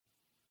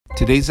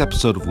Today's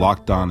episode of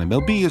Locked On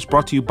MLB is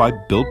brought to you by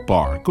Built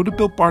Bar. Go to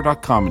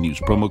BuiltBar.com and use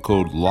promo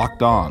code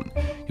LOCKEDON.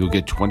 You'll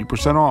get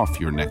 20% off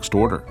your next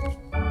order.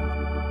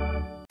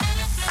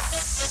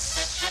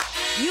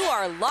 You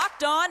are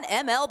Locked On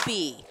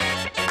MLB.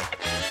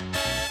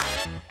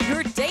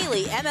 Your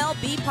daily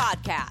MLB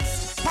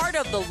podcast. Part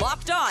of the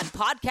Locked On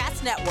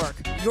Podcast Network.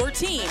 Your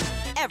team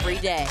every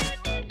day.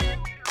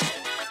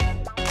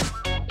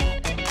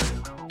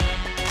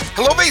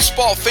 Hello,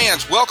 baseball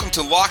fans. Welcome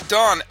to Locked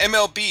On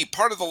MLB,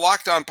 part of the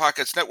Locked On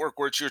Podcast Network,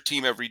 where it's your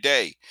team every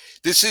day.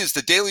 This is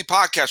the daily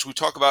podcast. We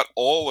talk about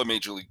all of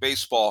Major League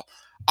Baseball.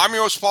 I'm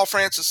your host, Paul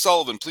Francis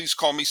Sullivan. Please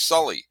call me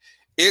Sully.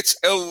 It's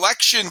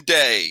Election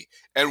Day,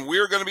 and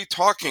we're going to be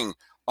talking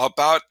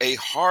about a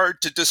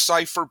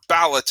hard-to-decipher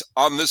ballot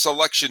on this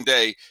Election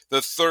Day,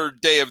 the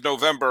third day of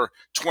November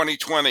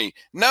 2020.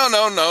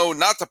 No,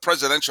 not the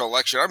presidential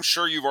election. I'm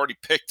sure you've already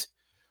picked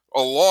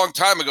a long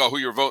time ago who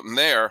you're voting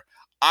there.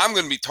 I'm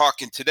going to be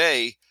talking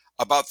today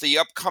about the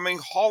upcoming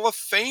Hall of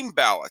Fame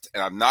ballot,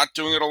 and I'm not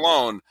doing it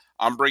alone.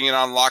 I'm bringing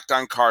on Locked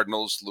On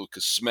Cardinals,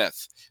 Lucas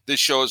Smith. This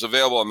show is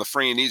available on the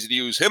free and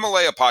easy-to-use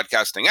Himalaya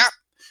podcasting app.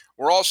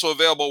 We're also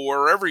available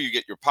wherever you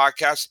get your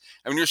podcasts.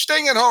 And when you're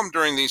staying at home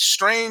during these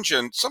strange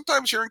and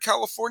sometimes here in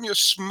California,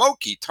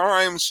 smoky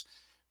times,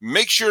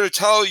 make sure to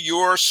tell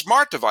your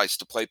smart device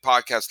to play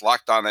podcast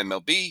Locked On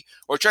MLB,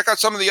 or check out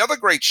some of the other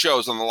great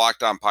shows on the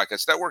Locked On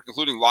Podcast Network,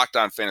 including Locked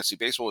On Fantasy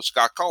Baseball with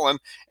Scott Cullen,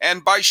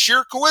 and by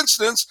sheer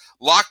coincidence,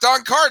 Locked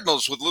On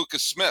Cardinals with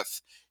Lucas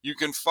Smith. You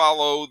can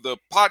follow the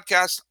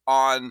podcast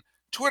on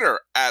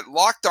Twitter at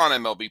Locked On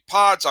MLB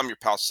Pods. I'm your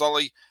pal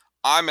Sully.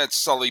 I'm at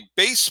Sully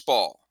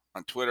Baseball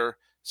on Twitter,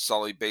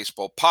 Sully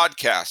Baseball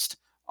Podcast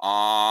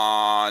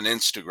on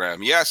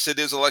Instagram. Yes, it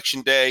is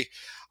Election Day.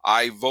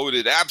 I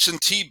voted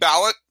absentee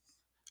ballot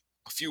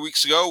a few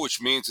weeks ago,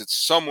 which means it's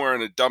somewhere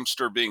in a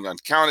dumpster being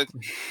uncounted.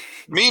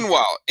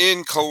 Meanwhile,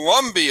 in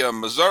Columbia,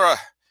 Missouri,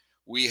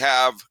 we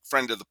have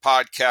friend of the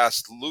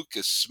podcast,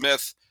 Lucas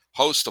Smith,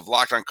 host of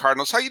Locked On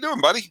Cardinals. How you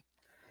doing, buddy?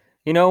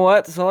 You know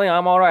what, Sully?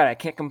 I'm all right. I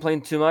can't complain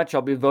too much.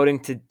 I'll be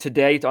voting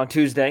today on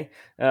Tuesday,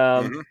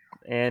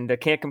 and I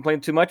can't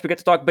complain too much. We get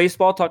to talk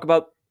baseball, talk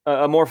about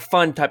a more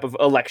fun type of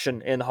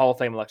election in the Hall of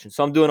Fame election.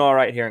 So I'm doing all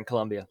right here in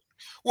Columbia.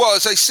 Well,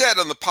 as I said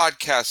on the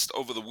podcast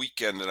over the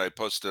weekend that I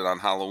posted on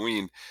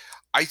Halloween,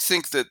 I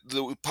think that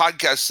the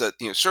podcasts that,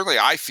 certainly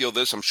I feel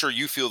this, I'm sure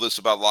you feel this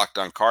about Locked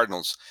On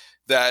Cardinals,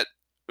 that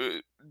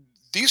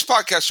these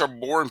podcasts are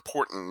more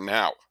important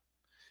now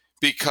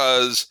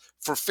because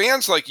for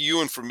fans like you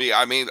and for me,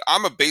 I mean,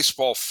 I'm a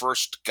baseball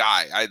first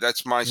guy.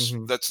 That's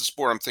the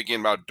sport I'm thinking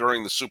about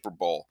during the Super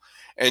Bowl.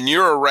 And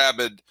you're a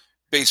rabid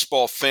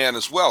baseball fan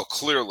as well,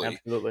 clearly.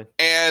 Absolutely.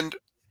 And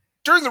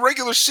during the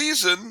regular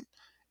season,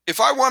 if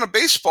I want a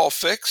baseball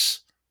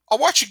fix, I'll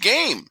watch a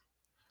game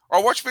or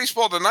I'll watch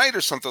Baseball Tonight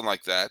or something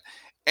like that.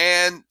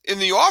 And in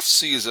the off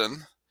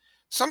season,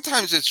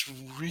 sometimes it's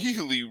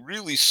really,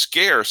 really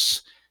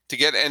scarce to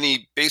get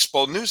any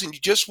baseball news and you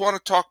just want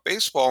to talk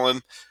baseball.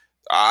 And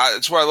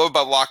that's what I love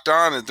about Locked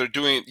On, and they're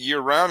doing it year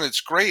round.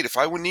 It's great. If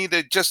I would need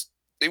it,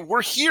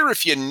 we're here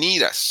if you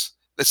need us.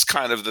 That's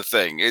kind of the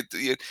thing.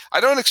 I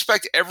don't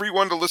expect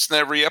everyone to listen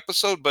to every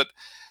episode, but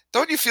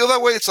don't you feel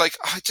that way? It's like,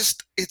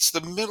 it's the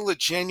middle of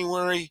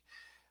January.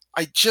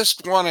 I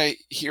just want to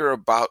hear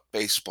about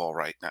baseball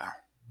right now.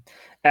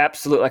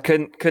 Absolutely. I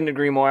couldn't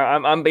agree more.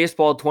 I'm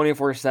baseball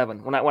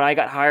 24/7. When I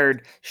got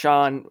hired,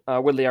 Sean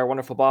Woodley, our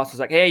wonderful boss, was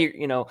like, hey,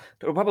 it'll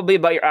probably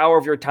be about your hour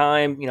of your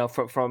time,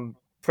 from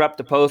prep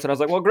to post. And I was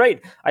like, well,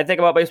 great. I think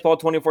about baseball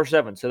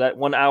 24/7. So that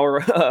 1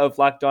 hour of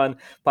Locked On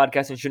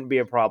podcasting shouldn't be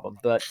a problem.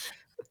 But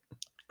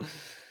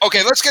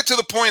okay, let's get to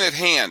the point at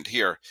hand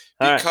here,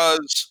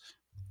 because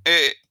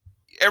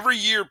every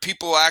year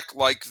people act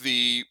like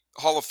the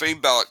Hall of Fame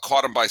ballot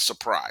caught them by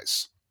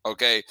surprise.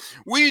 Okay,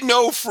 we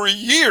know for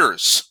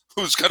years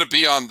who's going to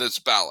be on this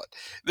ballot.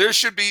 There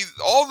should be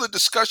all the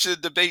discussion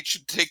and debate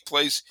should take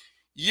place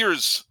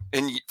years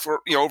and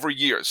over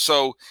years.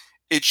 So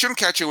it shouldn't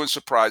catch you in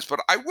surprise. But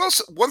I will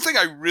say one thing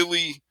I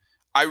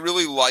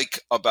really like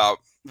about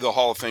the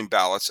Hall of Fame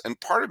ballots, and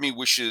part of me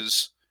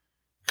wishes,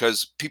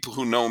 because people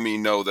who know me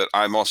know that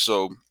I'm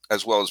also,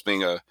 as well as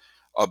being a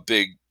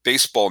big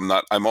baseball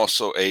nut, I'm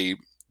also a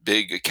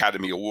big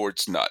Academy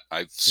Awards nut.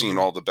 I've seen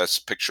all the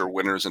Best Picture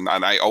winners, and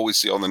I always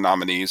see all the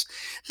nominees.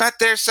 But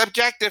they're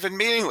subjective and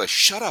meaningless.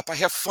 Shut up. I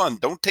have fun.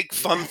 Don't take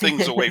fun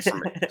things away from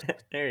me.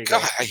 There you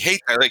God, go. I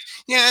hate that. Like,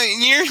 yeah,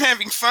 you're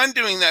having fun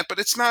doing that, but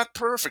it's not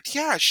perfect.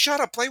 Yeah,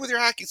 shut up. Play with your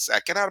hacky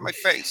sack. Get out of my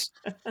face.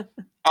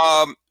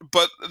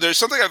 But there's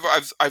something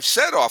I've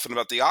said often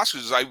about the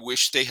Oscars is I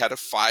wish they had a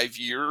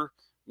 5-year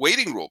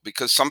waiting rule,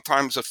 because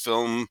sometimes a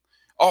film,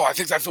 I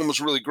think that film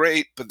was really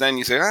great, but then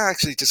you say,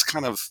 actually,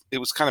 it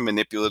was kind of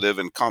manipulative,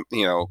 and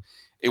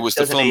it was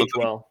the Doesn't film age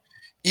well.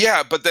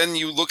 Yeah, but then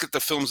you look at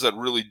the films that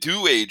really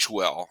do age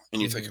well,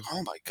 and you think,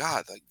 oh my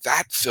God, like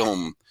that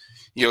film,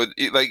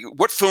 like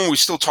what film are we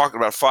still talking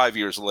about 5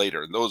 years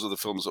later? And those are the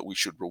films that we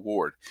should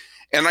reward.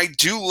 And I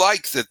do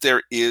like that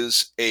there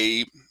is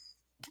a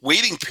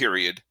waiting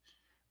period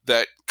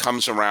that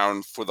comes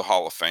around for the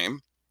Hall of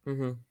Fame.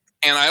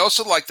 And I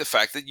also like the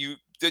fact that you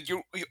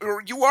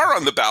are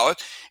on the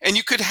ballot and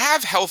you could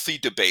have healthy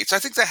debates. I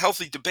think the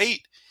healthy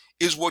debate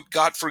is what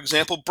got, for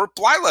example, Burt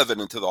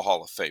Blyleven into the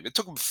Hall of Fame. It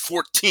took him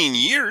 14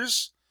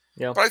 years,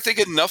 but I think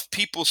enough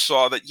people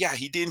saw that, yeah,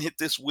 he didn't hit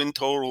this win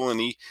total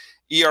and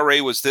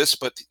ERA was this,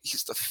 but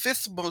he's the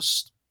 5th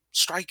most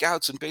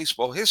strikeouts in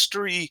baseball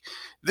history,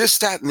 this,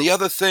 that, and the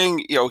other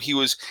thing.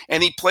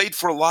 He played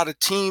for a lot of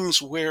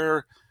teams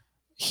where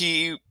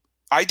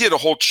I did a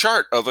whole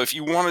chart of, if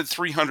you wanted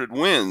 300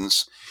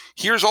 wins,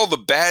 here's all the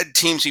bad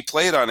teams he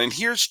played on, and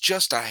here's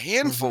just a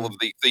handful of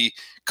the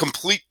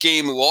complete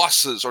game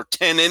losses or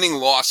 10-inning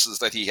losses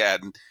that he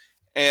had.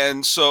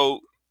 And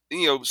so,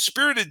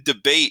 spirited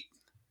debate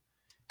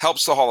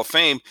helps the Hall of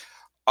Fame.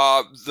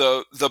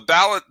 The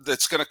ballot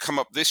that's going to come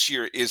up this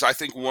year is, I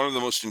think, one of the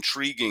most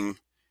intriguing,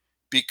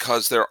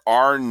 because there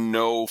are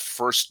no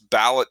first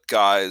ballot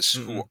guys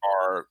who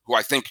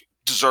I think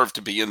deserve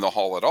to be in the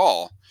Hall at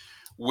all,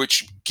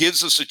 which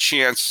gives us a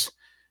chance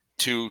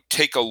to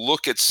take a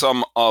look at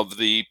some of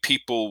the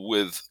people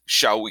with,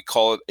 shall we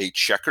call it, a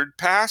checkered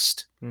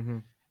past,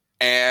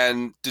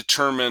 and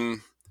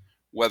determine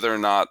whether or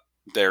not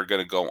they're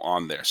going to go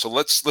on there. So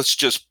let's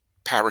just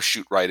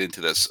parachute right into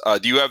this.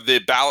 Do you have the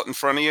ballot in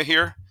front of you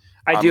here?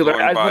 I do,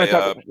 but I want to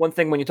talk one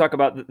thing when you talk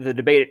about the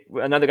debate.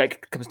 Another guy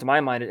comes to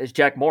my mind is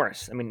Jack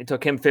Morris. I mean, it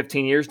took him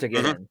 15 years to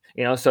get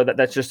in. So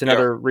that's just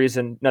another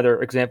reason, another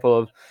example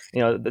of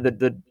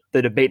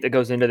the debate that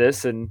goes into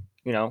this, and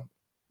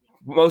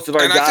most of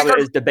our job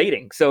is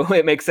debating. So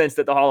it makes sense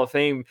that the Hall of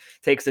Fame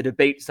takes a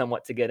debate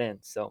somewhat to get in.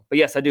 So, but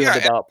yes, I do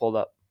have the ballot pulled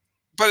up.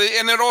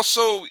 And it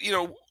also,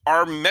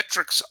 our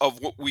metrics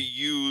of what we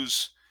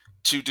use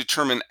to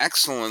determine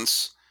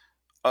excellence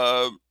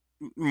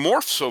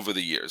morphs over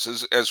the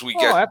years as we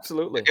get.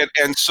 Absolutely.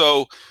 And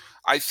so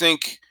I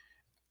think,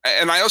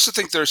 and I also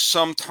think there's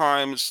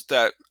sometimes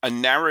that a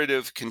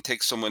narrative can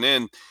take someone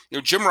in.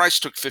 Jim Rice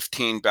took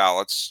 15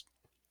 ballots.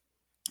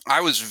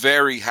 I was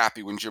very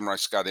happy when Jim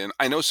Rice got in.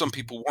 I know some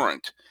people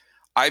weren't.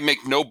 I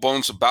make no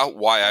bones about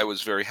why I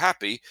was very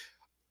happy.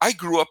 I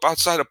grew up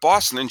outside of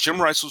Boston, and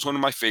Jim Rice was one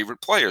of my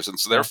favorite players. And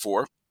so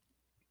therefore,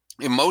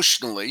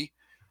 emotionally,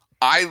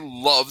 I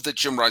love that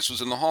Jim Rice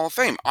was in the Hall of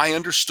Fame. I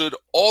understood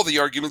all the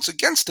arguments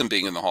against him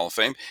being in the Hall of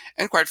Fame,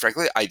 and quite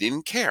frankly, I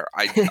didn't care.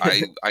 I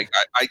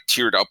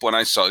teared up when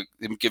I saw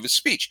him give his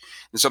speech.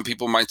 And some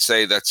people might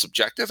say that's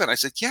subjective, and I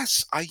said,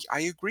 yes, I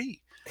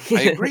agree.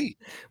 I agree.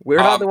 We're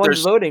not the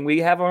ones voting. We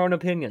have our own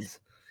opinions.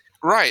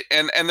 Right.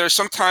 And there's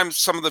sometimes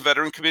some of the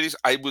veteran committees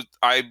I did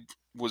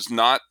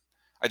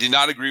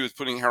not agree with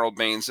putting Harold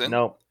Baines in.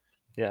 No.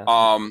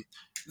 Yeah.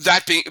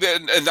 That being,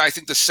 and I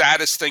think the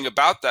saddest thing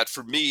about that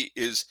for me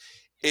is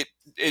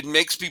it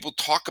makes people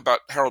talk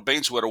about Harold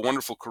Baines, who had a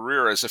wonderful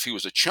career, as if he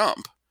was a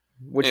chump.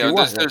 Which he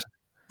wasn't.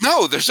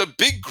 There's a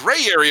big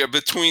gray area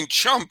between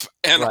chump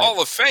and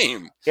Hall of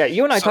Fame. Yeah,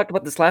 you and I talked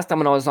about this last time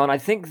when I was on. I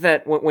think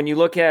that when you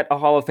look at a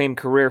Hall of Fame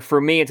career,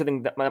 for me, it's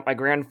something that my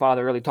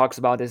grandfather really talks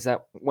about, is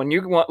that when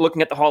you're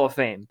looking at the Hall of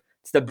Fame,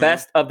 it's the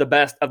best of the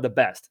best of the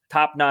best,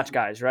 top-notch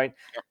guys, right?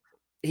 Yep.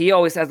 He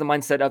always has the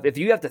mindset of, if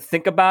you have to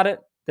think about it,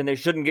 then they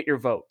shouldn't get your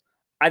vote.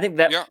 I think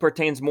that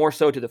pertains more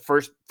so to the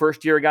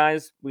first year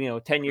guys.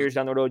 10 years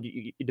down the road,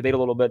 you debate a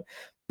little bit.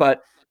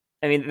 But,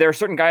 I mean, there are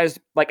certain guys,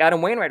 like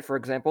Adam Wainwright, for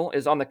example,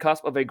 is on the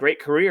cusp of a great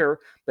career,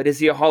 but is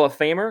he a Hall of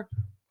Famer?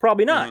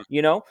 Probably not,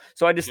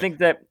 So I just think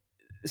that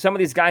some of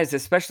these guys,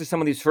 especially some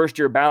of these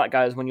first-year ballot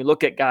guys, when you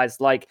look at guys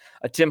like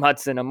a Tim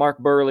Hudson, a Mark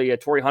Burley, a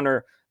Torrey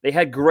Hunter, they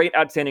had great,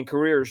 outstanding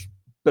careers,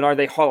 but are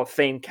they Hall of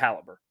Fame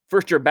caliber?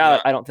 First-year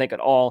ballot, I don't think at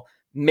all.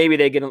 Maybe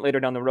they get it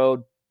later down the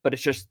road. But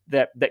it's just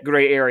that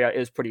gray area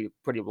is pretty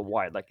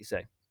wide, like you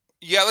say.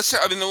 Yeah, let's say.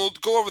 I mean, we'll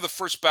go over the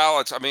first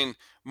ballots. I mean,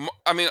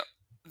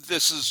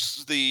 this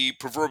is the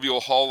proverbial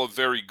Hall of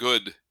Very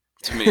Good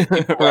to me,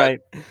 right?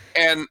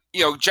 And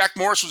Jack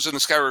Morris was in the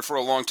Skyward for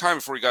a long time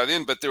before he got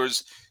in. But there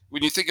was,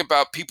 when you think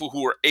about people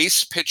who were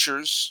ace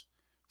pitchers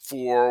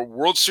for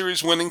World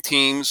Series winning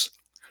teams,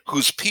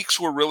 whose peaks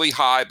were really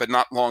high but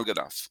not long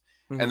enough,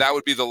 and that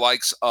would be the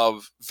likes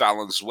of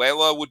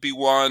Valenzuela would be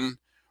one.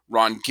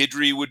 Ron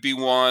Guidry would be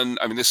one.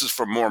 I mean, this is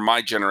from more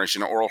my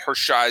generation. Oral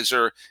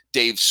Hershiser,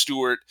 Dave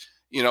Stewart.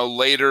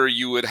 Later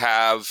you would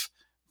have,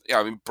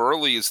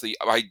 Burley is the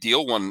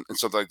ideal one and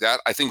stuff like that.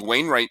 I think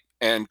Wainwright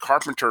and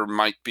Carpenter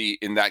might be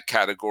in that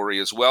category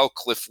as well.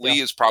 Cliff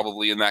Lee is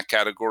probably in that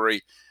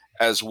category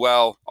as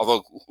well,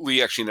 although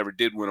Lee actually never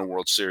did win a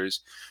World Series.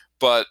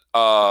 But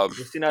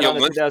you see not on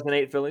the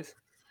 2008 Phillies?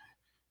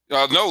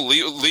 No,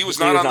 Lee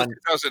was not on the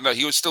 2000. No,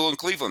 he was still in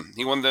Cleveland.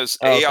 He won the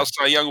AL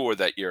Cy Young Award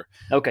that year.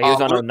 Okay, he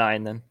was on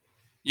 09 then.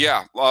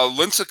 Yeah,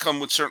 Lincecum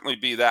would certainly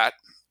be that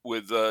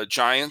with the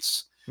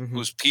Giants,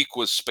 whose peak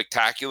was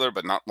spectacular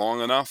but not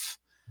long enough.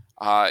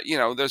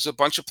 There's a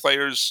bunch of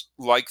players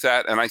like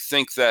that, and I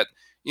think that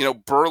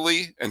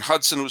Burley and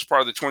Hudson was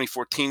part of the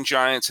 2014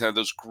 Giants and had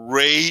those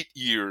great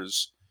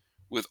years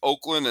with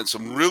Oakland and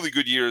some really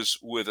good years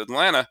with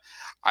Atlanta.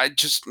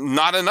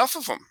 Not enough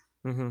of them.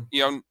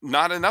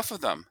 Not enough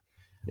of them.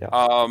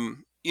 Yeah.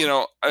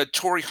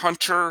 Torrey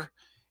Hunter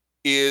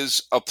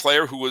is a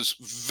player who was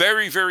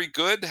very, very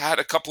good, had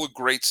a couple of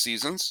great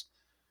seasons,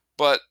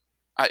 but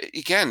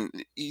again,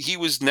 he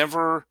was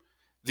never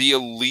the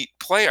elite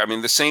player. I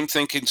mean, the same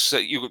thing can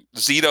say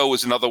Zito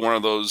is another one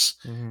of those,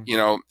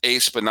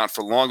 ace, but not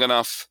for long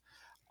enough.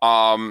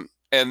 And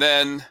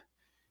then,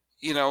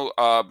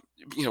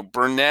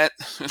 Burnett,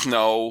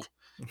 no.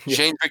 Yeah.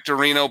 Shane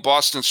Victorino,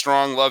 Boston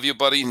Strong, love you,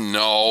 buddy.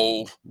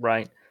 No.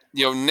 Right.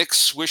 Nick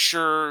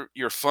Swisher,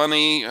 you're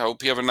funny. I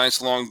hope you have a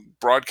nice long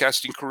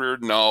broadcasting career.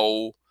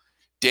 No.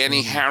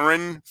 Danny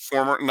Herron,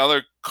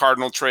 another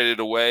Cardinal traded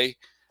away.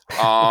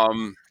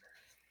 I'm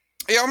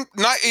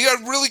not. He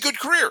had a really good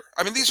career.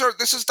 I mean,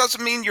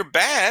 doesn't mean you're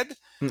bad.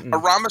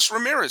 Aramis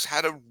Ramirez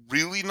had a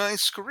really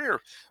nice career,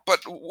 but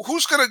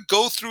who's going to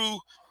go through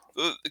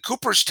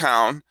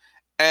Cooperstown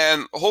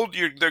and hold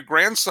their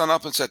grandson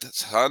up and say,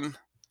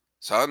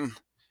 son,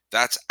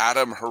 that's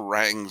Adam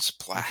Harang's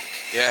plaque.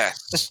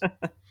 Yes.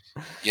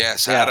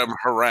 Yes, yeah. Adam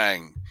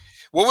Harang.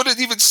 What would it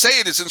even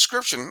say in his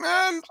inscription?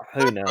 Man,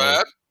 who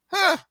knows?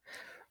 Huh.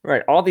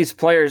 Right. All these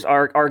players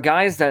are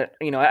guys that,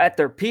 at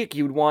their peak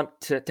you'd want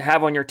to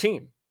have on your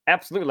team.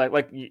 Absolutely.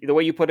 Like the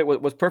way you put it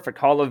was perfect.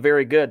 Hall of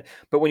very good.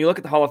 But when you look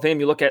at the Hall of Fame,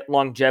 you look at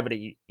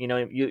longevity.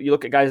 You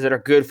look at guys that are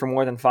good for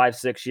more than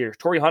 5-6 years.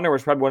 Torrey Hunter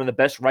was probably one of the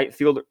best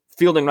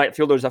fielding right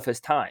fielders of his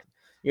time.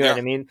 You know what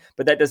I mean?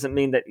 But that doesn't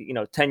mean that,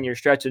 10-year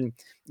stretch. And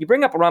you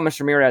bring up Aramis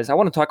Ramirez. I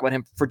want to talk about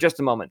him for just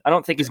a moment. I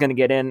don't think he's going to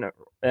get in at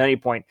any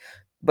point.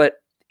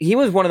 But he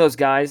was one of those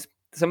guys,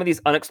 some of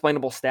these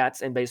unexplainable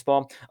stats in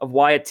baseball of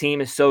why a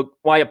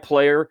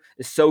player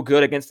is so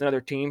good against another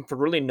team for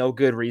really no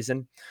good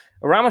reason.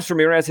 Aramis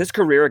Ramirez, his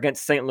career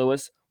against St.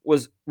 Louis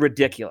was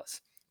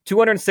ridiculous.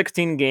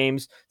 216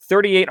 games,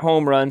 38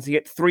 home runs. He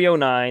hit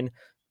 309.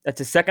 That's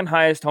his second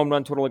highest home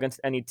run total against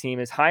any team.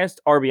 His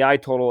highest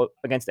RBI total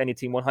against any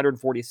team,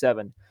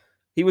 147.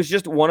 He was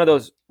just one of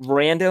those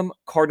random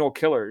Cardinal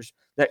killers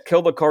that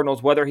killed the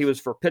Cardinals, whether he was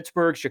for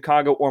Pittsburgh,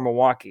 Chicago, or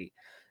Milwaukee.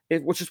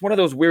 It was just one of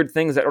those weird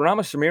things that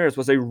Aramis Ramirez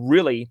was a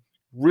really,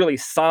 really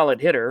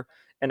solid hitter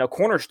and a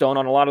cornerstone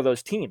on a lot of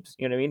those teams.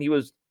 You know what I mean? He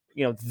was,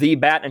 the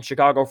bat in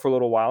Chicago for a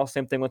little while.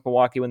 Same thing with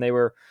Milwaukee when they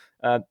were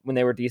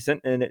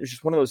decent. And it was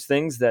just one of those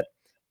things that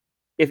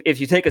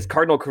if you take his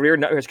Cardinal career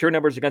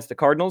numbers against the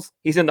Cardinals,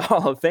 he's in the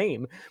Hall of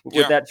Fame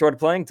with that short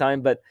playing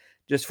time. But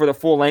just for the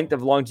full length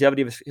of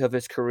longevity of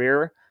his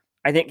career,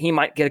 I think he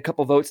might get a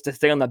couple votes to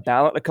stay on the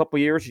ballot a couple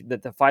years, the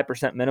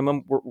 5%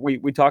 minimum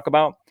we talk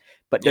about.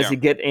 But does he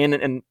get in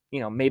and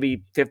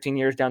maybe 15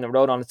 years down the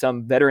road on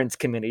some veterans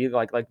committee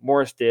like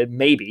Morris did?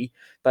 Maybe.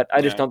 But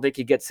I just don't think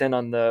he gets in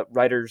on the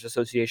Writers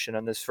Association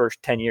on this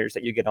first 10 years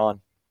that you get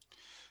on.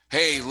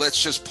 Hey,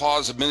 let's just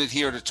pause a minute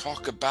here to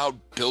talk about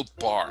Built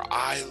Bar.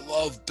 I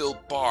love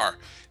Built Bar.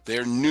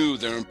 They're new,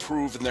 they're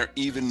improved, and they're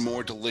even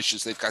more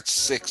delicious. They've got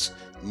 6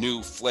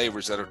 new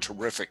flavors that are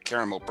terrific: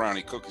 caramel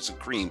brownie, cookies and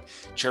cream,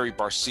 cherry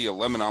barcia,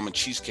 lemon almond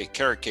cheesecake,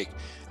 carrot cake,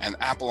 and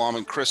apple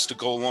almond crisp to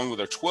go along with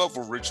their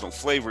 12 original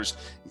flavors,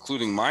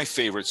 including my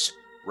favorites,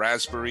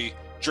 raspberry,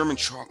 German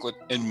chocolate,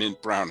 and mint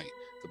brownie.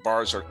 The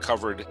bars are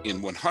covered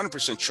in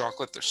 100%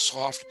 chocolate. They're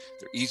soft,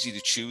 they're easy to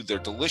chew, they're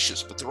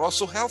delicious, but they're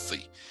also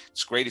healthy.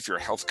 It's great if you're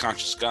a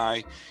health-conscious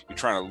guy, you're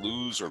trying to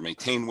lose or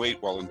maintain weight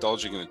while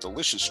indulging in a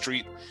delicious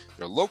treat.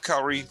 They're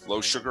low-calorie,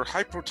 low-sugar,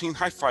 high-protein,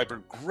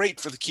 high-fiber, great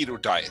for the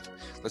keto diet.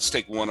 Let's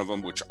take one of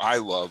them, which I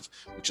love,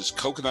 which is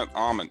coconut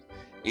almond.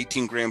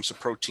 18 grams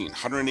of protein,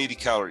 180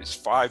 calories,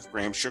 5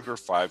 grams sugar,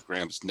 5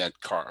 grams net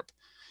carb.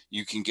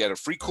 You can get a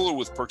free cooler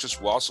with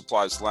purchase while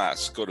supplies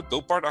last. Go to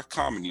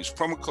BuiltBar.com and use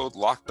promo code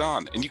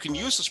LOCKEDON. And you can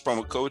use this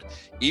promo code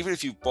even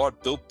if you've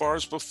bought Built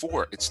Bars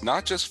before. It's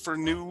not just for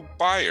new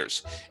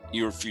buyers.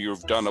 If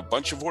you've done a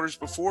bunch of orders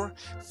before,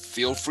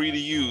 feel free to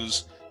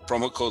use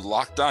promo code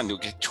LOCKEDON. You'll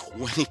get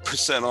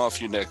 20%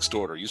 off your next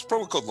order. Use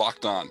promo code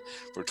LOCKEDON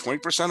for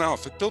 20%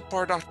 off at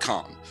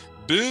BuiltBar.com.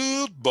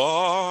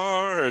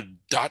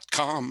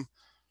 BuiltBar.com.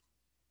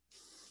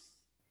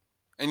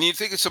 And you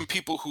think of some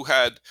people who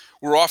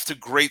were off to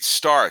great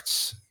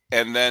starts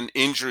and then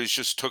injuries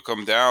just took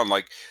them down.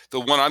 Like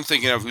the one I'm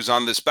thinking of who's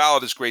on this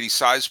ballot is Grady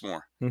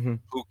Sizemore,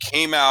 who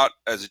came out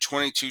as a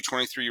 22,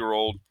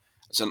 23-year-old,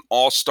 as an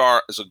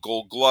all-star, as a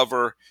gold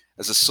glover,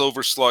 as a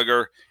silver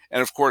slugger.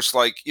 And of course,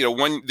 when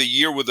the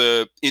year with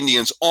the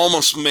Indians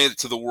almost made it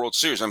to the World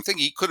Series, I'm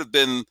thinking he could have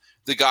been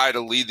the guy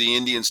to lead the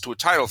Indians to a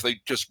title if they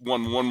just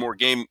won one more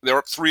game. They're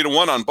up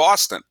 3-1 on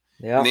Boston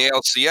in the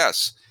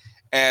ALCS.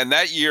 And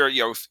that year,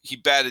 he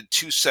batted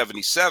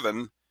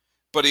 .277,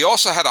 but he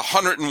also had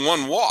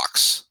 101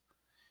 walks.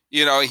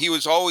 He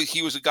was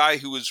a guy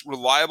who was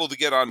reliable to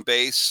get on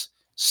base,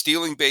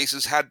 stealing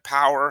bases, had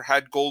power,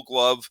 had Gold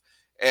Glove,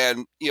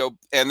 and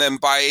then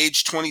by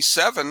age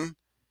 27,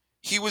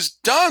 he was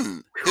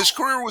done. His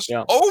career was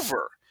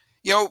over.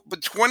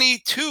 But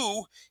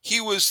 22,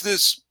 he was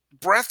this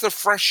breath of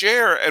fresh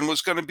air and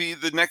was going to be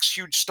the next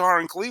huge star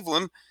in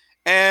Cleveland.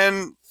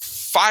 And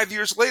 5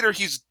 years later,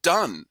 he's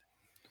done.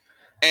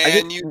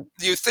 And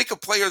you think of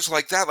players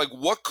like that, like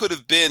what could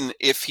have been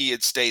if he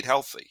had stayed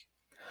healthy?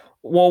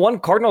 Well, one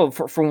Cardinal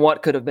from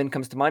what could have been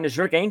comes to mind is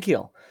Jörg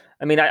Ankiel.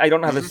 I mean, I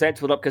don't have Mhm. his stats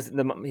pulled up because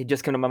he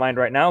just came to my mind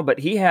right now, but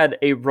he had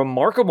a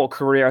remarkable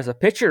career as a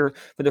pitcher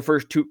for the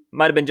first two,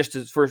 might have been just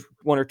his first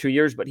 1 or 2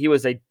 years, but he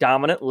was a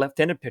dominant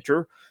left-handed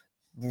pitcher,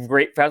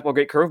 great fastball,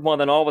 great curveball.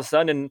 And then all of a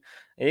sudden,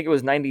 I think it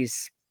was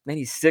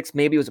 96,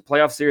 maybe it was a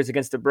playoff series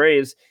against the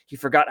Braves. He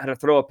forgot how to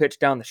throw a pitch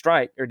down the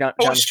strike or down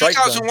Oh, it the was strike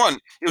zone. 2001.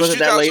 It was Was it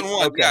that late?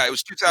 2001. Okay. Yeah, it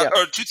was 2000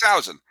 Yeah. or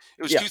 2000.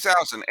 It was Yeah.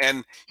 2000,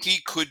 and he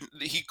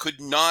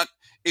could not.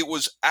 It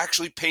was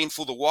actually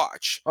painful to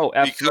watch Oh,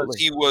 because absolutely.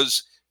 he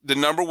was the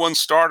number one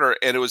starter,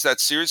 and it was that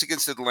series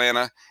against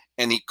Atlanta,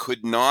 and he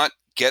could not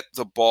get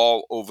the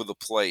ball over the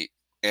plate,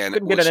 and it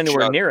Couldn't get it was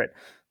anywhere just near it.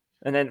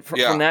 And then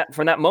yeah.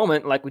 from that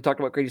moment, like we talked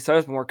about, Grady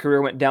Sizemore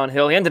career went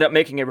downhill. He ended up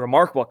making a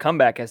remarkable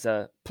comeback as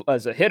a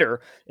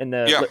hitter in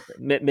the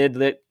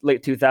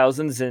late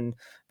 2000s,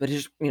 but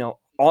just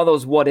all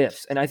those what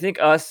ifs. And I think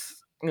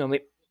us,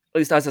 at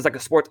least us as like a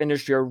sports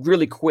industry, are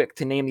really quick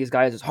to name these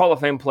guys as Hall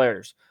of Fame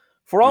players.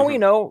 For all we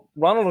know,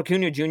 Ronald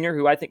Acuna Jr.,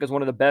 who I think is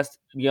one of the best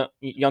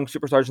young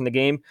superstars in the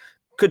game,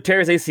 could tear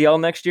his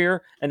ACL next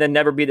year and then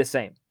never be the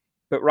same.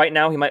 But right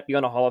now, he might be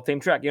on a Hall of Fame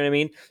track. You know what I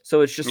mean?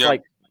 So it's just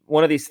like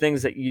one of these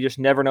things that you just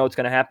never know what's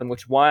going to happen,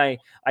 which is why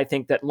I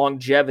think that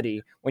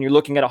longevity, when you're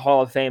looking at a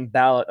Hall of Fame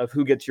ballot of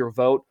who gets your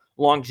vote,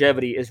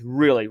 longevity is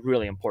really,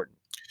 really important.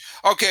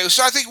 Okay,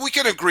 so I think we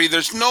can agree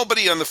there's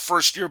nobody on the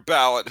first-year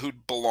ballot who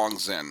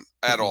belongs in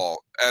at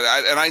all.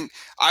 And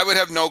I would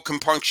have no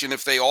compunction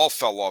if they all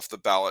fell off the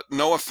ballot.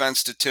 No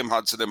offense to Tim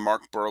Hudson and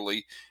Mark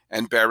Burley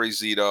and Barry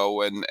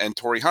Zito and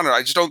Torrey Hunter.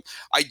 I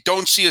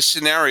don't see a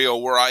scenario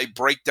where I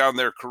break down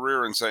their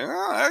career and say,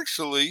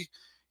 actually,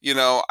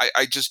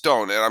 I just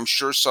don't. And I'm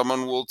sure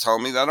someone will tell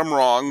me that I'm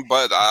wrong,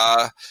 but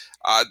I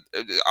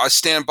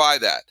stand by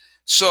that.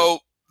 So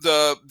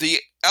the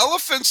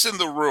elephants in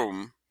the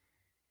room,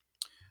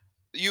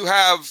 you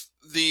have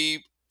the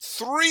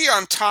three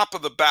on top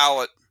of the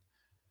ballot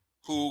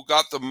who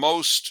got the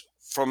most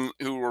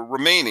who were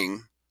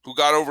remaining, who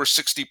got over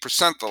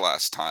 60% the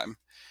last time.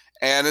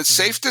 And it's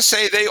safe to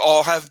say they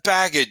all have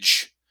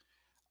baggage.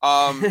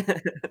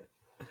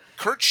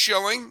 Curt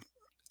Schilling,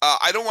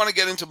 I don't want to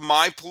get into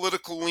my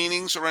political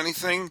leanings or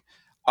anything.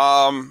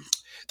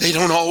 They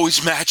don't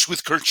always match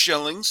with Curt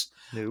Schilling's.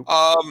 Nope.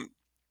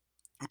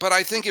 But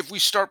I think if we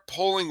start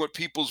polling what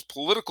people's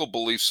political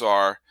beliefs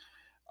are,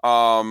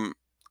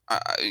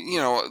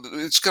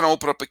 it's going to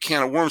open up a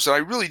can of worms that I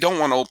really don't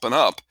want to open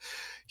up.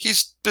 He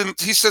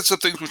said some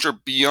things which are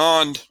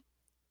beyond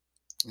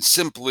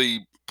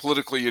simply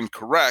politically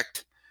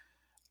incorrect.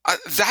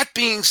 That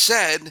being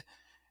said,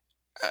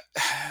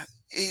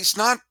 he's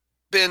not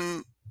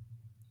been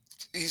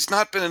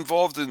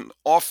involved in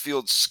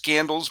off-field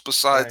scandals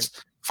besides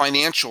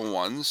financial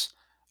ones,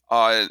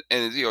 and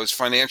his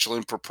financial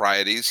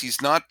improprieties. He's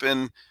not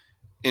been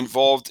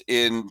involved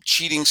in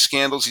cheating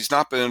scandals. He's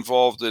not been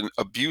involved in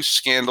abuse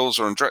scandals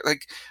or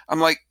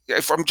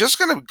if I'm just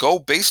going to go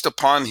based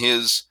upon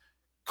his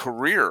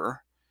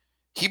career,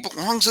 he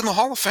belongs in the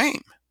Hall of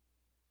Fame.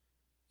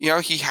 He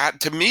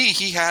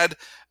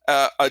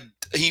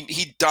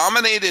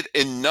dominated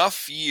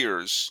enough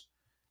years.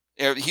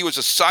 He was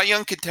a Cy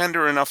Young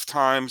contender enough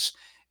times,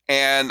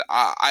 and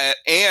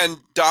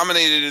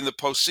dominated in the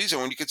postseason.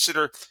 When you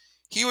consider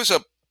he was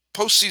a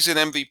postseason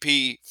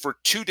MVP for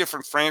two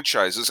different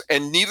franchises,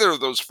 and neither of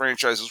those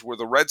franchises were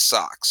the Red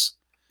Sox.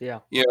 Yeah.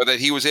 That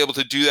he was able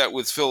to do that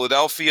with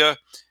Philadelphia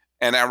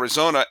and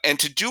Arizona, and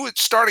to do it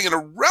starting in a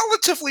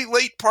relatively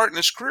late part in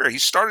his career. He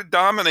started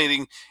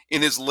dominating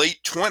in his late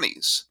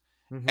 20s.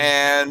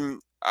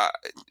 And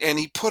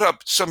he put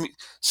up some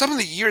of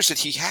the years that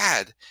he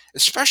had,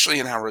 especially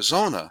in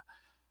Arizona,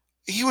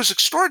 he was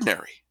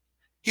extraordinary.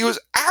 He was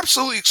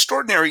absolutely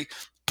extraordinary,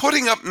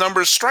 putting up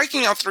numbers,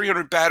 striking out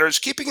 300 batters,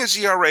 keeping his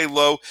ERA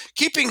low,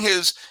 keeping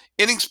his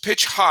innings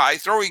pitch high,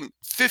 throwing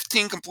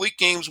 15 complete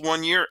games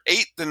one year,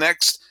 8 the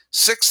next,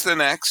 6 the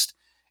next.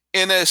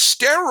 In a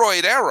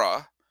steroid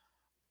era,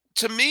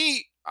 to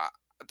me,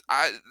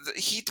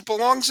 he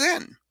belongs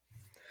in.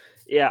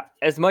 Yeah,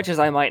 as much as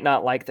I might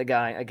not like the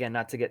guy, again,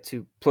 not to get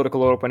too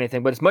political or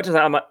anything, but as much as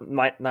I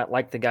might not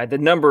like the guy, the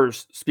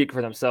numbers speak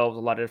for themselves a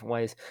lot of different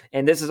ways.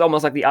 And this is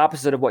almost like the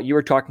opposite of what you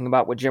were talking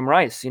about with Jim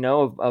Rice,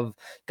 of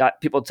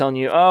got people telling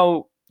you,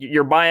 oh,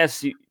 you're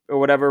biased or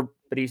whatever,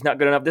 but he's not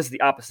good enough. This is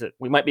the opposite.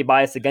 We might be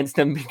biased against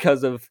him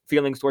because of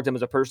feelings towards him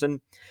as a person.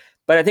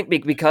 But I think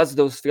because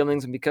those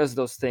feelings and because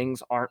those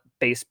things aren't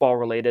baseball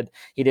related,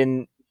 he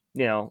wasn't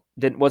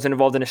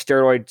involved in a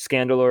steroid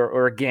scandal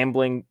or a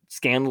gambling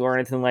scandal or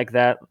anything like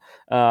that.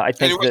 I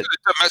think he wasn't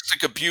a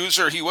domestic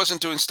abuser. He wasn't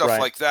doing stuff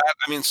like that.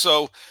 I mean,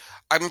 so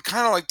I'm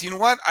kind of like, do you know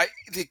what?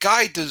 The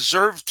guy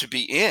deserved to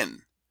be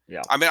in.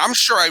 Yeah. I mean, I'm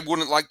sure I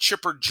wouldn't like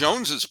Chipper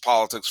Jones's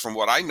politics from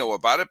what I know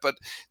about it, but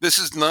this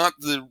is not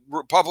the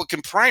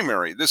Republican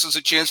primary. This is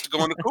a chance to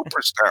go into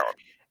Cooperstown.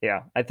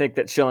 Yeah, I think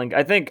that Schilling.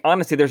 I think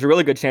honestly, there's a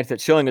really good chance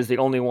that Schilling is the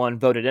only one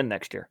voted in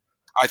next year.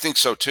 I think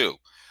so too.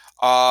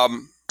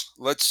 You're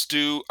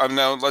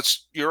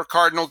a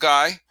Cardinal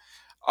guy.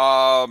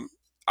 I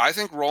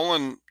think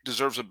Rolen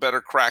deserves a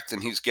better crack than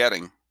he's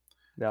getting.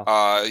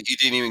 Yeah. He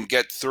didn't even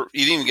get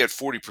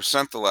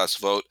 40% the last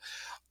vote.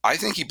 I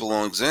think he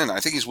belongs in. I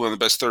think he's one of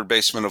the best third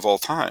basemen of all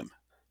time.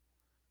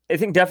 I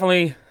think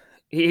definitely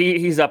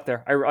he's up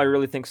there. I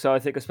really think so. I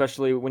think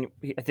especially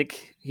I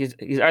think he's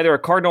either a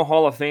Cardinal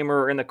Hall of Famer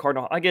or in the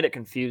Cardinal. I get it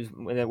confused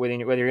whether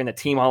you're in the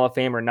team Hall of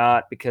Fame or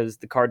not because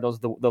the Cardinals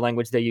the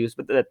language they use,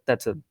 but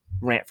that's a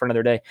rant for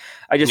another day.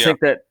 I just think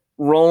that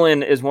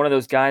Rolen is one of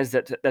those guys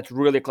that's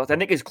really close. I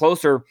think he's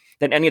closer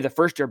than any of the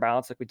first year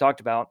ballots like we talked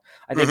about.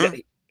 I think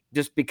that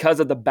just because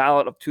of the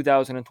ballot of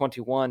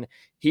 2021,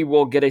 he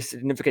will get a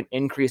significant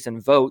increase in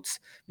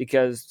votes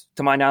because,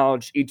 to my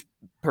knowledge, each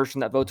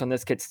person that votes on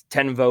this gets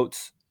 10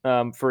 votes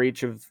for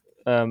each of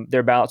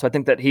their ballots. So I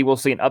think that he will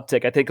see an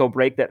uptick. I think he'll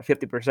break that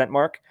 50%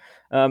 mark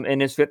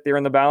in his fifth year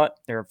in the ballot,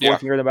 or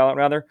fourth year in the ballot,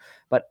 rather.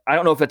 But I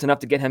don't know if it's enough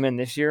to get him in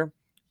this year.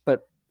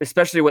 But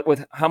especially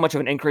with how much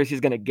of an increase he's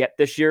going to get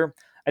this year,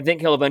 I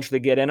think he'll eventually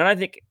get in. And I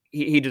think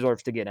he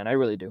deserves to get in. I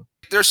really do.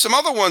 There's some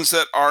other ones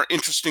that are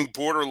interesting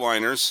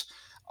borderliners.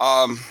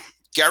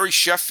 Gary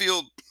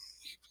Sheffield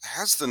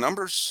has the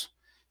numbers.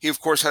 He, of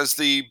course, has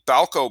the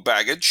Balco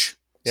baggage.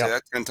 Say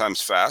that 10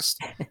 times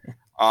fast.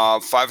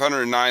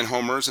 509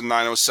 homers and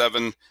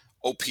 907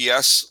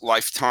 OPS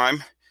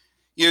lifetime.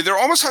 There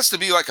almost has to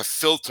be like a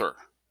filter.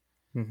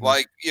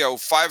 Like,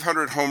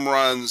 500 home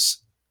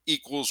runs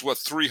equals what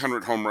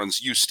 300 home runs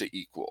used to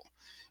equal.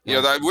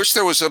 I wish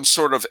there was some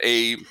sort of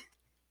a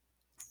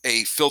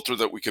filter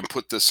that we can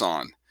put this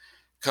on.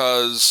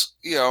 Because,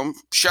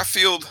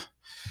 Sheffield...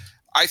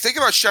 I think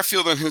about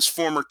Sheffield and his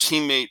former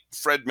teammate,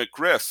 Fred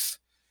McGriff.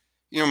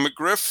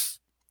 McGriff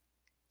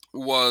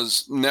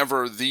was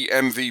never the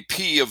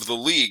MVP of the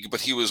league, but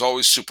he was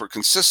always super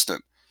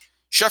consistent.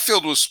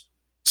 Sheffield was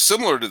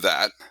similar to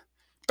that,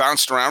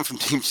 bounced around from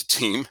team to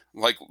team,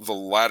 like the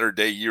latter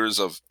day years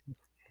of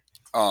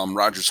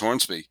Rogers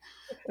Hornsby.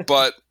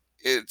 But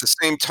at the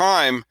same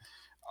time,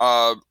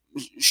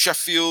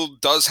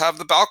 Sheffield does have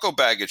the Balco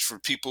baggage for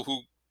people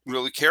who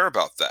really care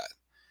about that.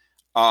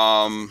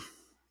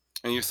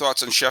 And your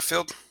thoughts on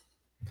Sheffield?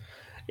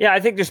 Yeah, I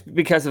think just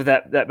because of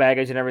that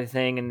baggage and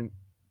everything, and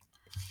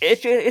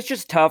it's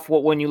just tough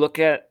when you look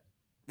at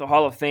the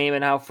Hall of Fame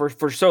and how for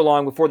so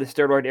long before the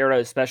steroid era,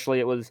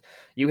 especially, it was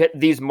you hit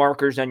these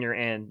markers and you're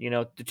in.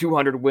 The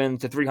 200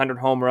 wins, the 300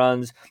 home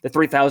runs, the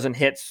 3,000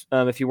 hits.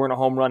 If you weren't a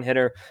home run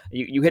hitter,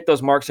 you hit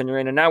those marks and you're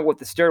in. And now what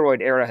the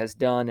steroid era has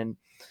done, and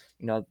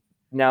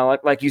now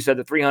like you said,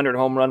 the 300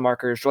 home run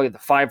marker is really the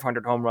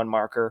 500 home run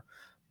marker.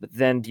 But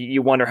then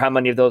you wonder how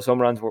many of those home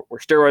runs were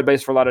steroid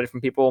based for a lot of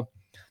different people.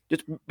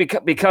 Just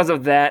because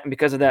of that, and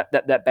because of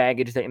that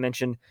baggage that you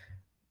mentioned,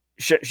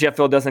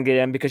 Sheffield doesn't get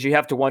in because you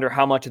have to wonder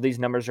how much of these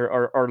numbers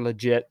are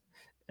legit.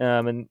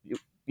 And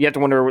you have to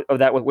wonder of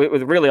that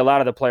with really a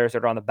lot of the players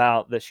that are on the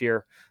ballot this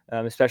year,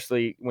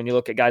 especially when you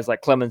look at guys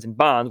like Clemens and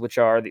Bonds, which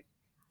are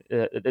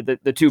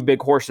the two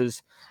big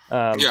horses.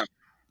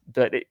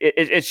 But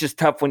it's just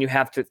tough when you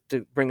have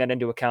to bring that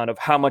into account of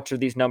how much of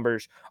these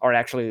numbers are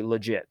actually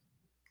legit.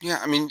 Yeah,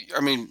 I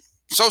mean,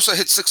 Sosa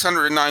hit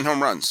 609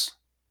 home runs.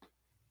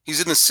 He's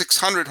in the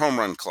 600 home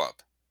run club.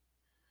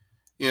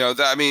 You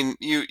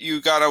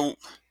gotta,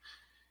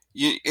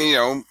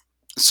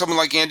 someone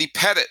like Andy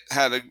Pettitte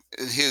had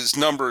his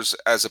numbers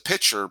as a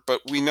pitcher,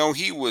 but we know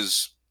he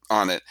was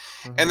on it.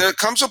 And there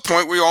comes a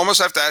point where you almost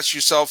have to ask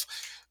yourself,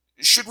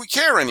 should we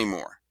care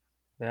anymore?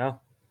 Yeah.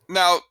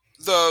 Now,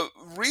 the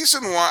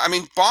reason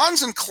why,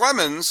 Bonds and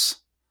Clemens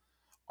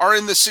are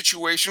in this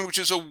situation, which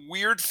is a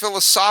weird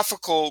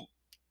philosophical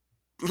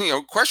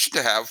question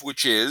to have,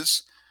 which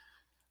is,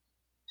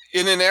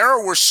 in an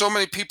era where so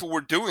many people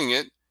were doing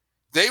it,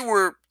 they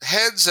were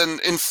heads and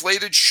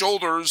inflated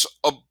shoulders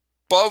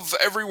above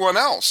everyone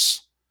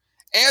else.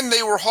 And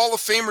they were Hall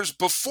of Famers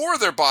before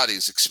their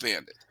bodies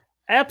expanded.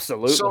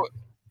 Absolutely.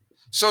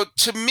 So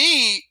to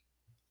me,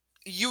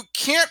 you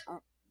can't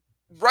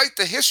write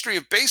the history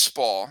of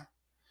baseball.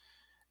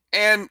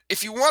 And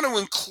if you want to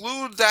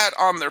include that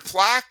on their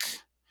plaque,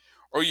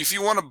 or if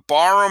you want to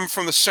bar them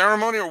from the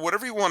ceremony or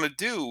whatever you want to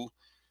do,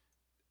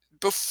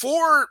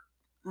 before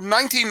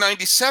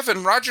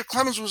 1997, Roger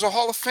Clemens was a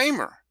Hall of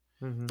Famer.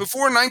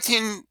 Before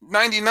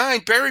 1999,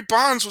 Barry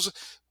Bonds was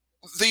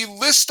the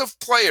list of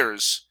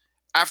players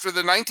after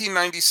the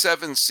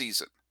 1997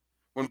 season,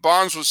 when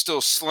Bonds was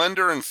still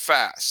slender and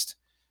fast.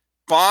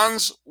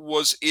 Bonds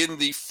was in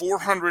the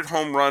 400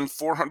 home run,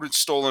 400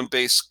 stolen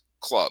base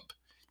club.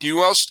 Do you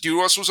who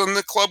else was in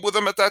the club with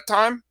him at that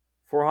time?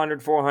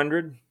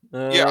 400.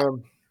 Yeah.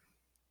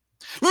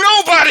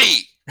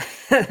 Nobody!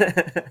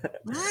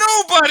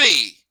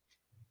 Nobody!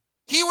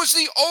 He was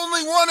the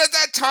only one at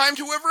that time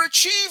to ever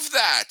achieve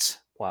that.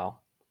 Wow.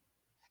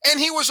 And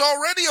he was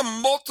already a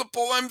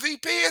multiple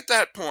MVP at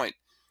that point.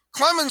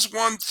 Clemens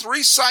won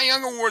 3 Cy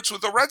Young Awards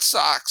with the Red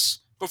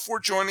Sox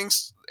before joining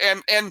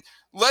and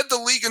led the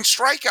league in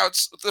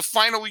strikeouts the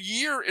final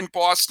year in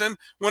Boston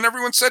when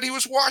everyone said he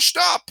was washed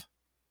up.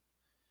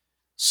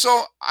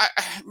 So,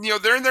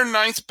 they're in their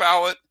 9th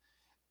ballot,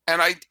 and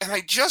I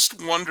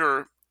just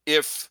wonder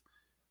if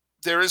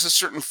there is a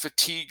certain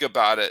fatigue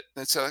about it.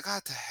 It's like,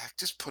 what the heck,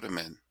 just put him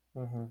in.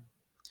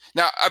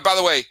 Now, by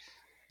the way,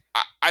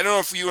 I don't know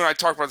if you and I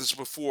talked about this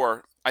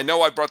before. I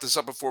know I brought this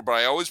up before, but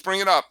I always bring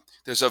it up.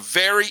 There's a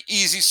very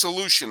easy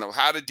solution of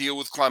how to deal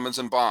with Clemens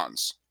and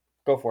Bonds.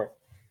 Go for it.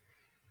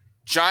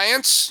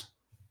 Giants,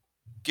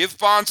 give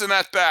Bonds an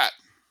at-bat.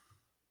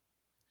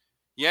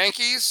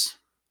 Yankees,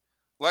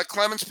 let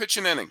Clemens pitch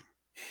an inning.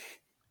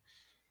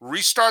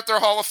 Restart their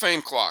Hall of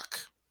Fame clock.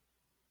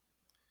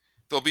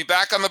 They'll be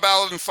back on the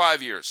ballot in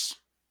 5 years.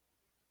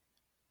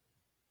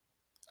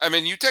 I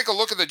mean, you take a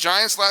look at the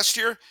Giants last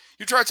year.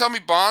 You try to tell me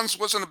Bonds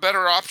wasn't a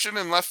better option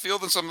in left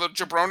field than some of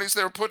the jabronis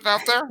they were putting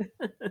out there?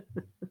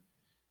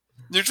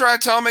 You try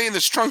to tell me in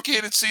this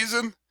truncated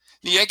season,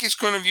 the Yankees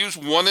couldn't have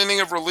used one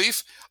inning of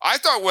relief? I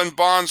thought when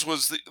Bonds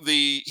was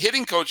the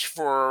hitting coach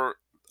for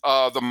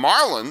the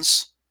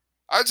Marlins,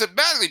 I said,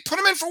 badly, put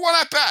him in for one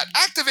at-bat.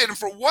 Activate him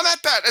for one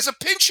at-bat as a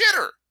pinch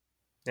hitter.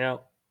 Yeah.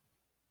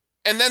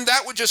 And then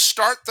that would just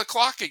start the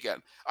clock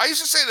again. I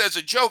used to say that as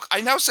a joke.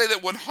 I now say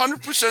that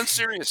 100%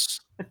 serious.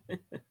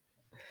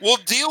 We'll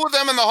deal with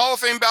them in the Hall of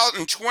Fame ballot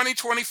in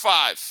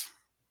 2025.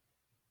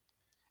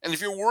 And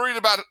if you're worried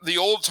about the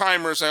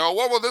old-timers saying, oh,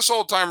 what will this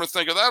old-timer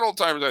think of that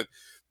old-timer think?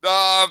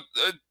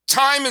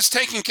 Time is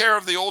taking care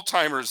of the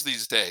old-timers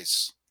these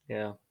days.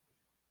 Yeah.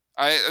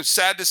 I'm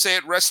sad to say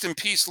it. Rest in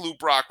peace, Lou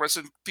Brock. Rest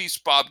in peace,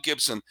 Bob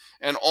Gibson.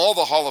 And all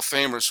the Hall of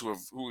Famers who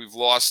we've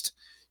lost,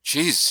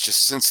 geez,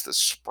 just since the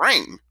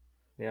spring.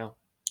 Yeah.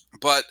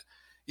 But,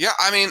 yeah,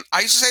 I mean,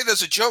 I used to say it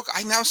as a joke.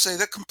 I now say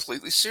that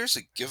completely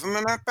seriously. Give him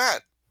an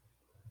at-bat.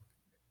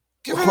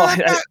 Give him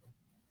an at-bat.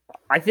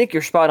 I think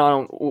you're spot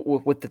on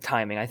with the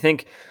timing. I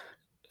think,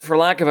 for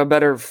lack of a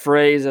better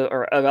phrase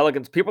or of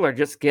elegance, people are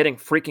just getting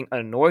freaking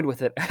annoyed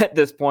with it at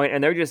this point,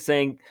 and they're just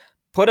saying,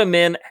 put them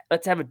in.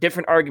 Let's have a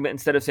different argument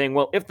instead of saying,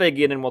 well, if they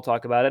get in, we'll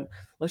talk about it.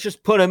 Let's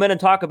just put them in and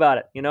talk about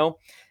it, you know?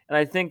 And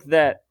I think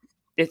that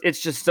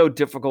it's just so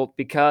difficult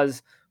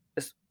because,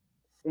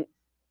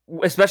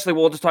 especially,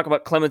 we'll just talk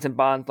about Clemens and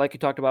Bonds, like you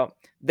talked about.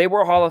 They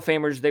were Hall of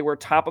Famers. They were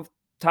top of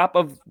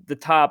the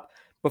top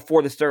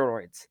before the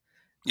steroids.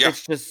 Yeah.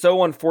 It's just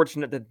so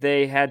unfortunate that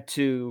they had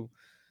to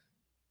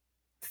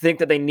think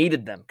that they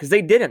needed them because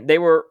they didn't. They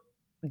were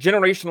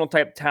generational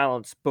type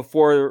talents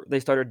before they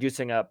started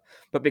juicing up.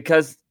 But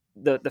because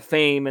the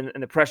fame and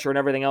the pressure and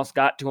everything else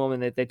got to them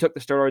and they took the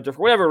steroids or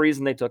for whatever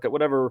reason they took it,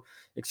 whatever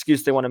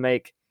excuse they want to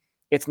make,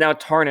 it's now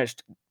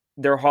tarnished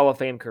their Hall of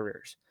Fame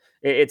careers.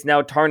 It's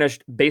now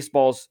tarnished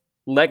baseball's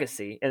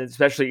legacy, and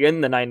especially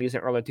in the 90s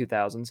and early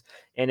 2000s.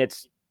 And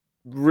it's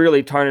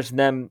really tarnished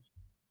them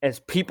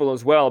as people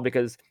as well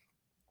because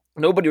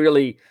nobody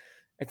really,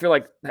 I feel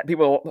like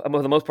people,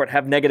 for the most part,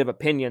 have negative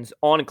opinions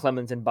on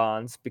Clemens and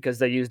Bonds because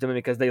they used them and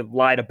because they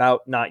lied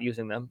about not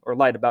using them or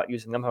lied about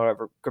using them,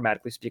 however,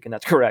 grammatically speaking,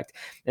 that's correct.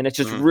 And it's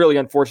just really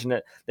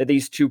unfortunate that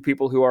these two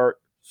people who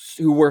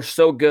were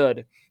so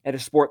good at a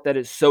sport that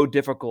is so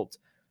difficult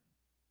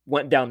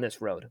went down this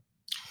road.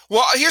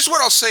 Well, here's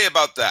what I'll say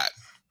about that.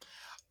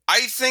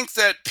 I think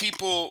that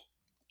people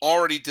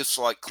already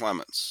dislike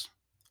Clemens.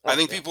 Okay. I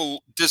think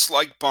people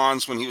disliked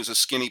Bonds when he was a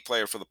skinny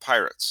player for the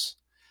Pirates.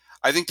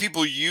 I think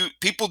people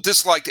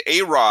disliked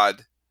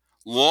A-Rod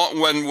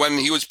when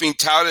he was being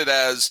touted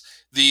as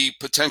the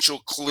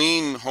potential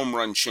clean home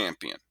run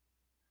champion.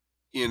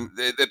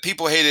 That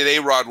people hated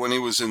A-Rod when he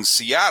was in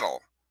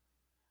Seattle.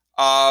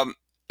 And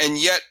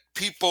yet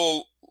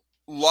people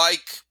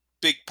like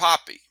Big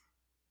Papi.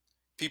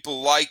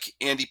 People like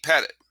Andy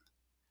Pettitte.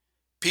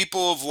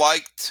 People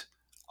liked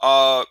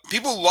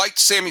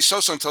Sammy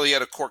Sosa until he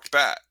had a corked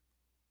bat.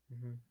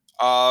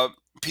 Mm-hmm.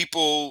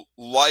 People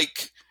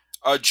like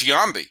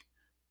Giambi.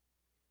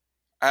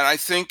 And I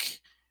think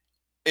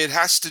it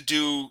has to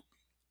do,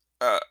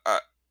 I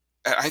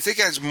think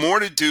it has more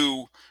to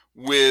do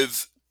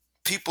with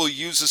people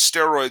use the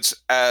steroids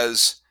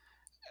as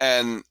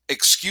an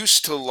excuse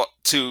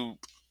to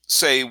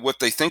say what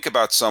they think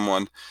about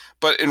someone.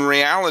 But in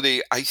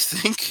reality, I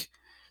think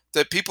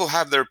that people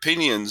have their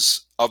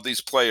opinions of these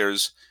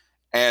players,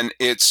 and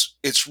it's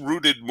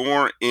rooted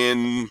more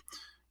in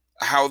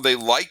how they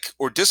like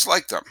or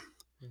dislike them.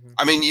 Mm-hmm.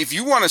 I mean, if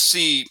you want to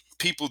see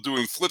people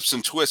doing flips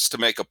and twists to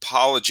make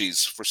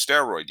apologies for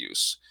steroid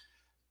use,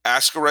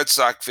 ask a Red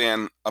Sox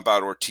fan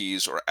about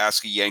Ortiz or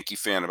ask a Yankee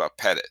fan about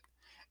Pettitte,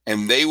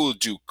 and they will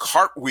do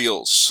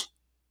cartwheels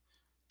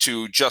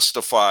to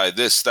justify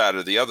this, that,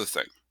 or the other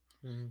thing.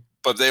 Mm-hmm.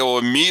 But they will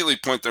immediately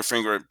point their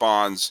finger at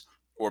Bonds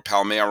or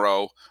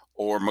Palmeiro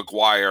or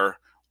McGuire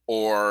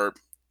or,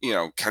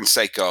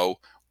 Canseco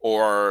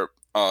or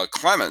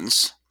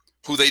Clemens,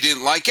 who they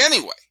didn't like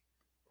anyway.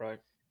 Right.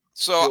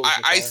 So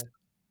I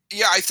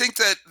think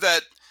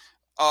that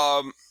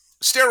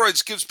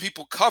steroids gives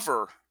people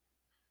cover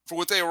for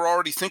what they were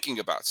already thinking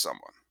about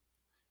someone.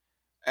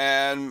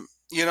 And,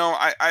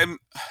 I'm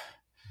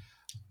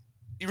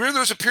you remember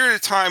there was a period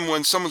of time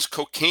when someone's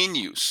cocaine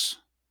use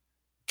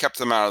kept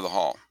them out of the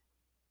Hall.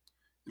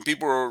 And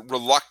people were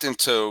reluctant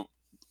to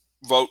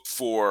vote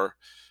for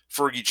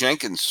Fergie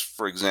Jenkins,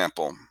 for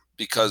example,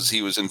 because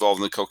he was involved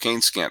in the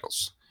cocaine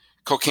scandals.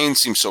 Cocaine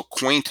seems so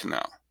quaint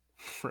now.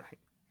 Right.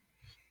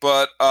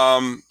 But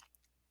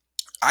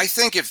I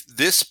think if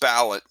this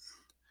ballot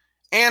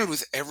and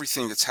with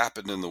everything that's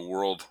happened in the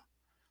world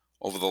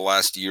over the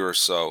last year or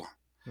so,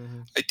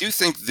 I do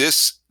think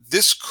this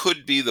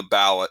could be the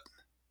ballot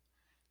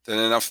that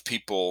enough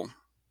people,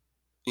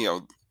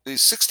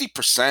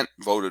 60%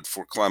 voted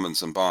for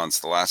Clemens and Bonds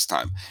the last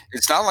time.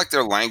 It's not like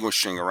they're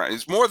languishing around.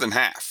 It's more than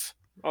half.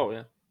 Oh,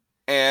 yeah.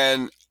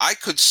 And I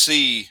could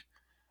see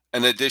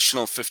an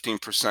additional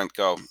 15%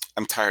 go,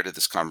 I'm tired of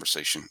this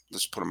conversation.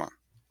 Let's put them on.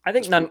 I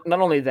think not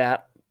only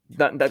that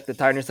the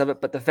tiredness of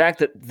it, but the fact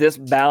that this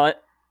ballot,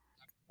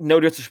 no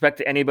disrespect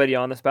to anybody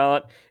on this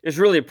ballot, is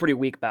really a pretty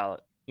weak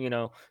ballot,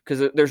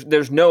 because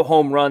there's no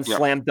home run,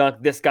 slam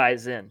dunk, this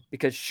guy's in,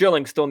 because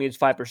Schilling still needs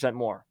 5%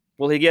 more.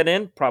 Will he get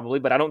in? Probably,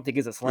 but I don't think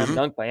he's a slam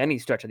dunk by any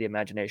stretch of the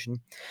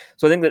imagination.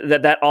 So I think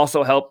that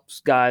also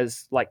helps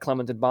guys like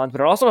Clemens and Bonds,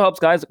 but it also helps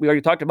guys we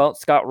already talked about,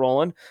 Scott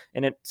Rowland,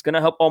 and it's going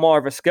to help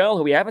Omar Vizquel,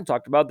 who we haven't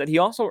talked about, that he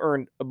also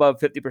earned above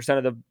 50%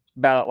 of the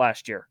ballot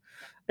last year.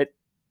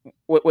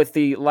 With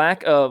the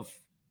lack of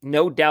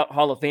no doubt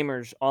Hall of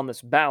Famers on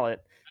this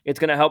ballot, it's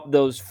going to help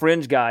those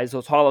fringe guys,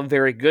 those Hall of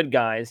Very Good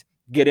guys,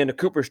 get into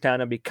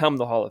Cooperstown and become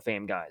the Hall of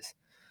Fame guys.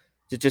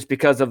 Just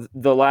because of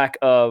the lack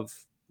of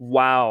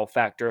wow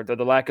factor, the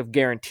lack of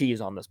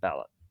guarantees on this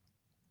ballot.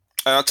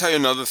 And I'll tell you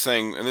another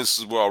thing, and this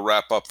is where I'll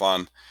wrap up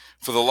on,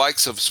 for the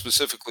likes of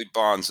specifically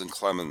Bonds and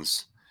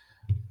Clemens,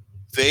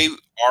 they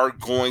are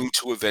going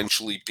to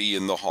eventually be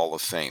in the Hall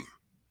of Fame.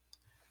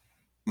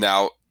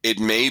 Now, it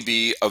may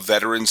be a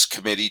Veterans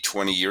Committee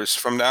 20 years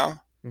from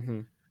now,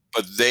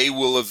 but they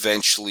will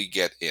eventually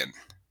get in.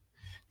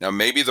 Now,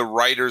 maybe the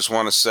writers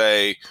want to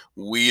say,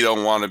 we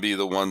don't want to be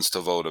the ones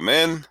to vote them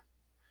in.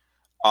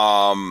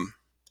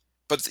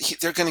 But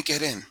they're going to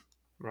get in.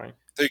 Right.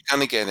 They're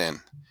going to get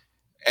in.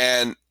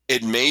 And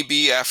it may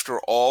be after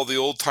all the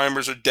old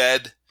timers are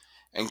dead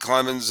and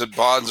Clemens and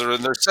Bonds are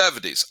in their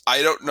 70s.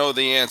 I don't know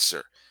the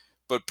answer.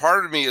 But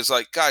part of me is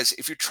like, guys,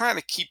 if you're trying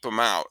to keep them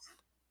out,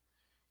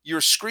 you're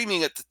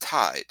screaming at the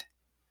tide.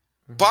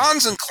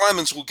 Bonds and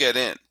Clemens will get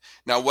in.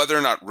 Now, whether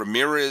or not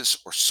Ramirez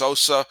or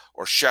Sosa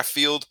or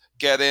Sheffield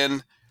get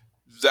in,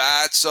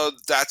 that's a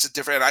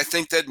different. I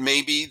think that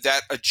maybe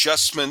that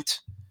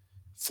adjustment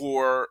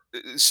for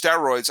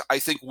steroids, I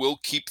think, will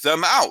keep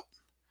them out.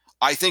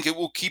 I think it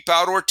will keep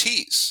out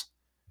Ortiz,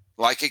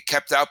 like it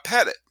kept out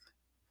Pettit.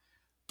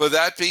 But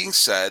that being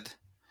said,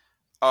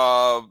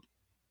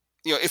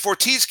 if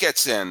Ortiz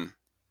gets in,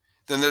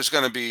 then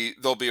there'll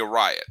be a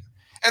riot.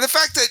 And the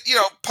fact that,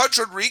 Pudge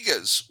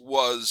Rodriguez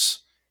was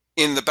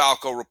in the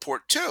Balco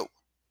report too,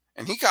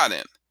 and he got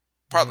in,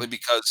 partly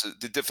because of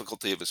the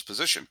difficulty of his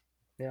position.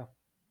 Yeah.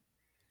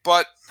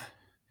 But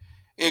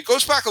it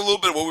goes back a little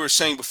bit to what we were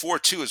saying before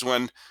too, is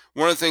when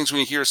one of the things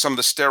we hear some of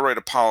the steroid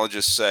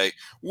apologists say,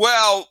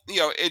 well,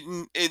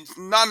 it's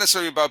not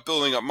necessarily about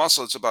building up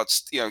muscle. It's about,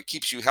 it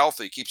keeps you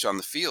healthy, keeps you on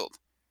the field.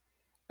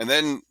 And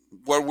then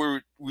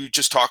what we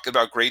just talked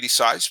about Grady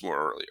Sizemore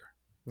earlier.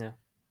 Yeah.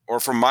 Or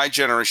from my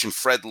generation,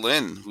 Fred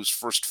Lynn, whose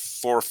first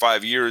 4 or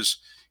 5 years,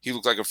 he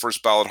looked like a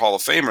first ballot Hall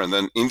of Famer, and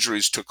then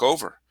injuries took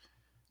over.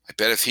 I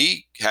bet if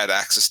he had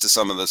access to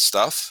some of this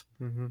stuff,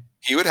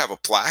 he would have a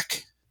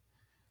plaque.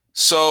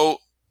 So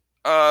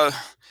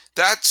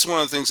that's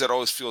one of the things that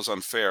always feels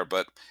unfair.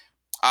 But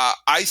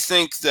I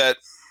think that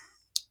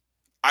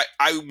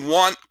I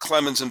want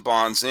Clemens and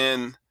Bonds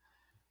in.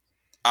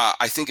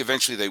 I think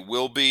eventually they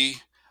will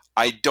be.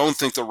 I don't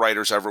think the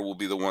writers ever will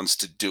be the ones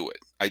to do it.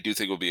 I do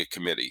think it will be a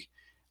committee.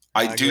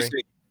 I do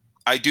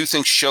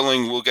think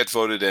Schilling will get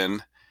voted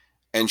in,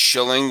 and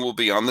Schilling will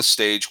be on the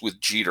stage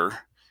with Jeter,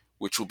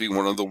 which will be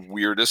one of the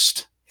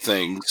weirdest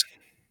things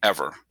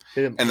ever.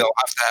 And they'll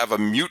have to have a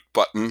mute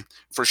button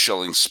for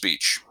Schilling's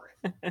speech.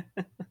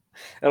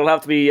 It'll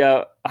have to be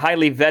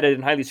highly vetted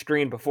and highly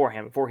screened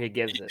beforehand before he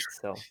gives it.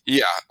 So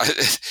yeah,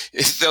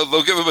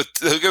 they'll give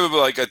him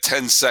like a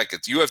 10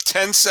 seconds. You have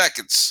 10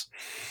 seconds.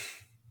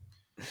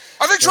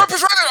 I think Trump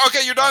is right.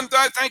 Okay, you're done.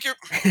 Thank you.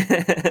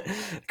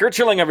 Curt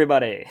Schilling,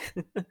 everybody.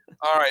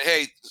 All right.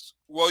 Hey,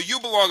 well, you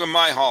belong in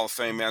my Hall of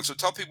Fame, man. So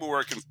tell people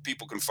where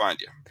people can find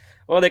you.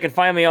 Well, they can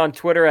find me on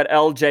Twitter at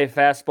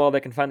LJFastball. They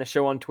can find the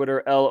show on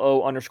Twitter,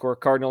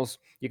 LO_Cardinals.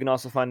 You can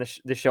also find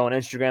the show on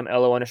Instagram,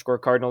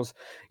 LO_Cardinals.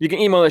 You can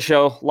email the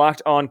show,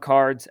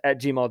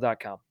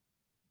 lockedoncards@gmail.com.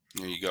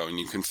 There you go. And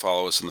you can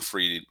follow us in the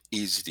free,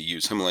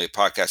 easy-to-use Himalaya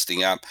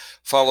podcasting app.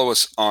 Follow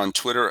us on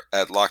Twitter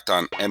at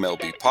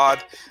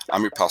LockedOnMLBPod.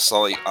 I'm your pal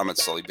Sully. I'm at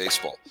Sully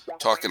Baseball.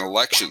 Talking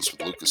elections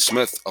with Lucas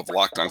Smith of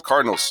Locked On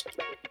Cardinals.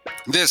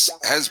 This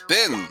has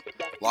been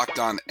Locked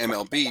On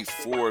MLB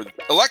for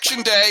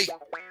Election Day.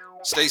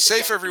 Stay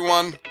safe,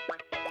 everyone.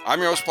 I'm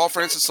your host, Paul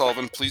Francis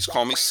Sullivan. Please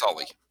call me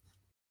Sully.